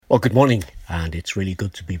Well, good morning, and it's really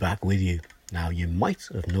good to be back with you. Now, you might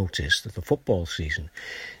have noticed that the football season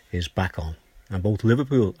is back on, and both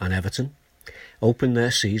Liverpool and Everton opened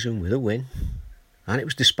their season with a win, and it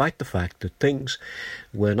was despite the fact that things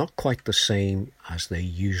were not quite the same as they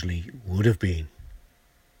usually would have been.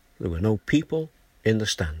 There were no people in the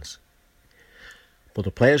stands, but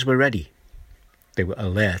the players were ready. They were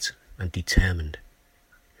alert and determined.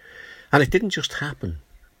 And it didn't just happen.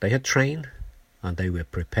 They had trained, and they were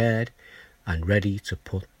prepared and ready to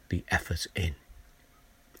put the effort in.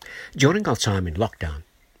 During our time in lockdown,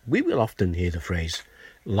 we will often hear the phrase,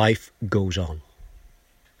 life goes on.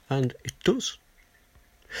 And it does.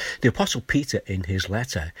 The Apostle Peter in his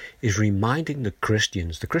letter is reminding the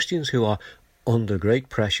Christians who are under great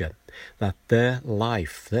pressure, that their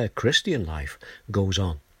life, their Christian life, goes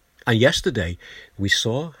on. And yesterday we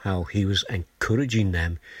saw how he was encouraging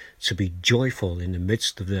them to be joyful in the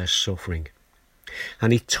midst of their suffering.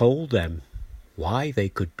 And he told them why they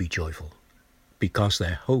could be joyful, because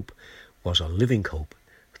their hope was a living hope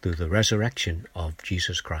through the resurrection of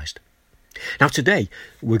Jesus Christ. Now today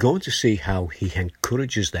we're going to see how he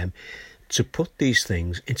encourages them to put these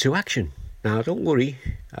things into action. Now don't worry,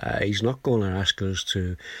 he's not going to ask us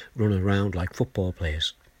to run around like football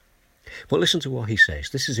players. But listen to what he says.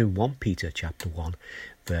 This is in 1 Peter chapter 1,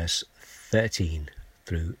 verse 13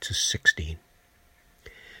 through to 16.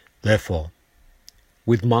 Therefore,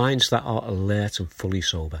 with minds that are alert and fully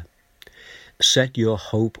sober, set your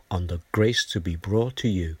hope on the grace to be brought to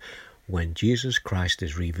you when Jesus Christ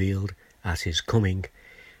is revealed at his coming.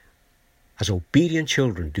 As obedient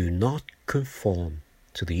children, do not conform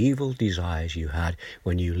to the evil desires you had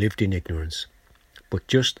when you lived in ignorance, but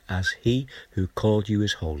just as he who called you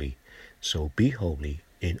is holy, so be holy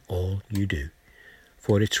in all you do.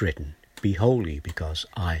 For it's written, be holy because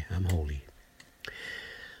I am holy.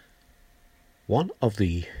 One of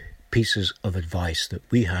the pieces of advice that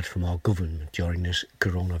we had from our government during this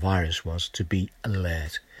coronavirus was to be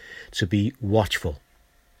alert, to be watchful.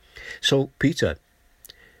 So Peter,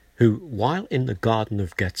 who while in the Garden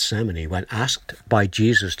of Gethsemane, when asked by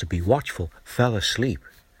Jesus to be watchful, fell asleep.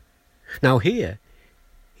 Now here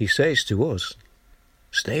he says to us,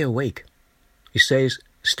 stay awake. He says,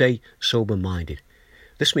 stay sober-minded.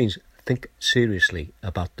 This means think seriously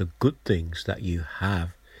about the good things that you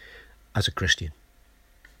have as a Christian.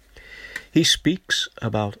 He speaks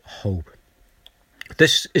about hope.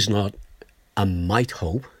 This is not a might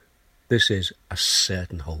hope. This is a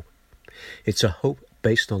certain hope. It's a hope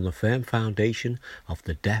based on the firm foundation of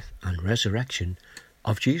the death and resurrection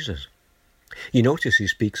of Jesus. You notice he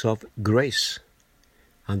speaks of grace.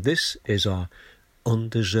 And this is our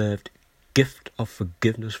undeserved gift of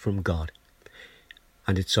forgiveness from God.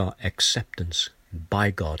 And it's our acceptance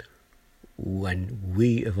by God when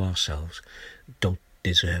we of ourselves don't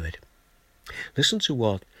deserve it. Listen to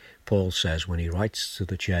what Paul says when he writes to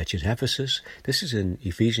the church at Ephesus. This is in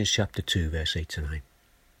Ephesians chapter 2, verse 8 to 9.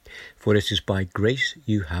 For it is by grace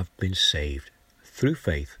you have been saved, through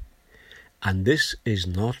faith, and this is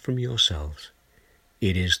not from yourselves.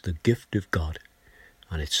 It is the gift of God,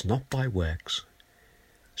 and it's not by works,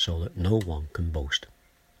 so that no one can boast.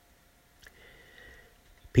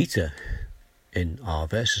 Peter, in our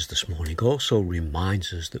verses this morning, also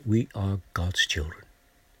reminds us that we are God's children.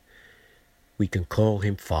 We can call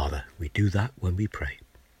him Father. We do that when we pray.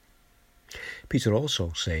 Peter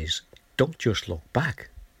also says, don't just look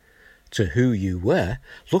back to who you were,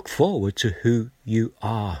 look forward to who you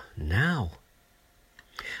are now.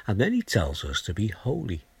 And then he tells us to be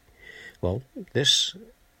holy. Well, this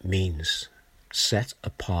means set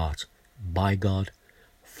apart by God,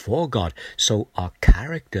 for God. So our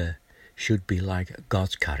character should be like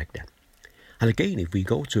God's character. And again, if we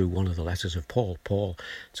go to one of the letters of Paul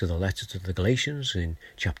to the letter to the Galatians in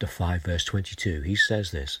chapter 5, verse 22, he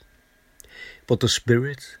says this, But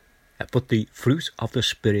the fruit of the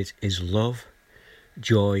Spirit is love,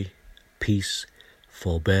 joy, peace,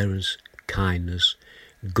 forbearance, kindness,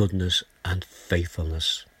 goodness, and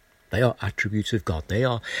faithfulness. They are attributes of God. They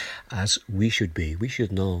are as we should be. We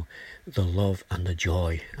should know the love and the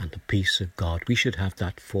joy and the peace of God. We should have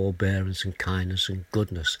that forbearance and kindness and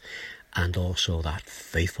goodness, and also that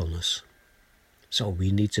faithfulness. So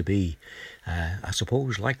we need to be, I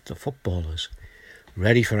suppose, like the footballers,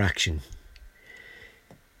 ready for action.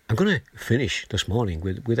 I'm going to finish this morning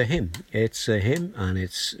with a hymn. It's a hymn, and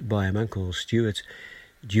it's by a man called Stuart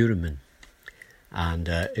Dureman. And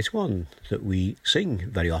it's one that we sing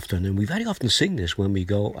very often, and we very often sing this when we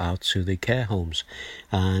go out to the care homes.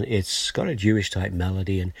 And it's got a Jewish type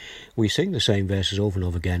melody, and we sing the same verses over and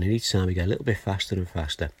over again, and each time we get a little bit faster and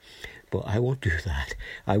faster. But I won't do that.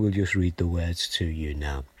 I will just read the words to you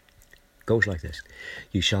now. Goes like this.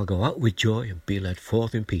 You shall go out with joy and be led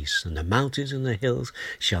forth in peace, and the mountains and the hills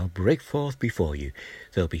shall break forth before you.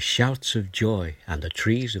 There'll be shouts of joy, and the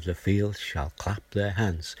trees of the field shall clap their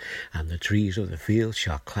hands, and the trees of the field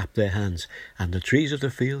shall clap their hands, and the trees of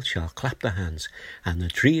the field shall clap their hands, and the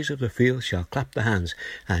trees of the field shall clap their hands,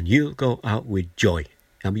 and you'll go out with joy.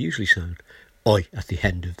 And we usually sound oi at the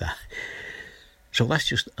end of that. So that's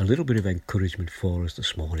just a little bit of encouragement for us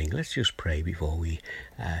this morning. Let's just pray before we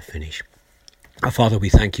finish. Our Father, we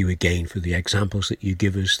thank you again for the examples that you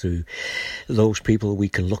give us through those people we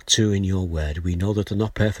can look to in your word. We know that they're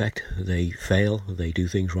not perfect. They fail. They do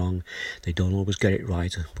things wrong. They don't always get it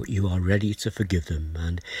right. But you are ready to forgive them.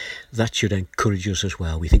 And that should encourage us as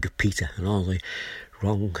well. We think of Peter and all the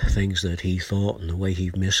wrong things that he thought and the way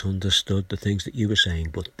he misunderstood the things that you were saying.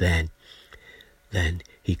 But then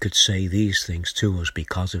he could say these things to us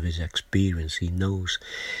because of his experience. He knows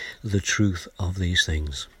the truth of these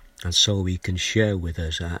things. And so he can share with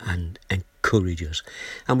us and encourage us.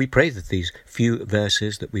 And we pray that these few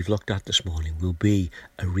verses that we've looked at this morning will be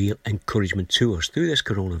a real encouragement to us through this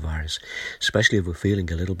coronavirus, especially if we're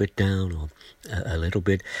feeling a little bit down or a little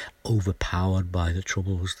bit overpowered by the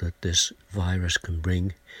troubles that this virus can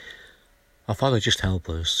bring. Our Father, just help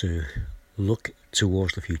us to look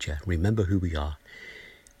towards the future. Remember who we are.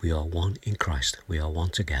 We are one in Christ. We are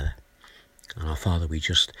one together. And our Father, we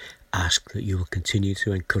just ask that you will continue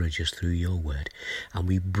to encourage us through your word. And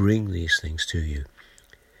we bring these things to you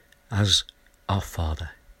as our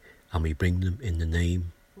Father. And we bring them in the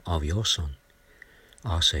name of your Son,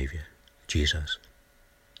 our Saviour, Jesus.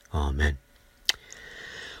 Amen.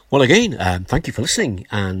 Well, again, thank you for listening.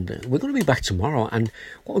 And we're going to be back tomorrow. And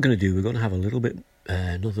what we're going to do, we're going to have a little bit,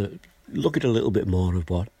 look at a little bit more of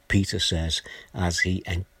what Peter says as he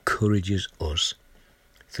encourages us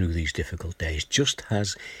through these difficult days, just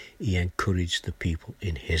as he encouraged the people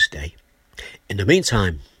in his day. In the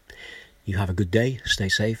meantime, you have a good day, stay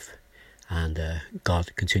safe, and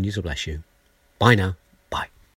God continue to bless you. Bye now.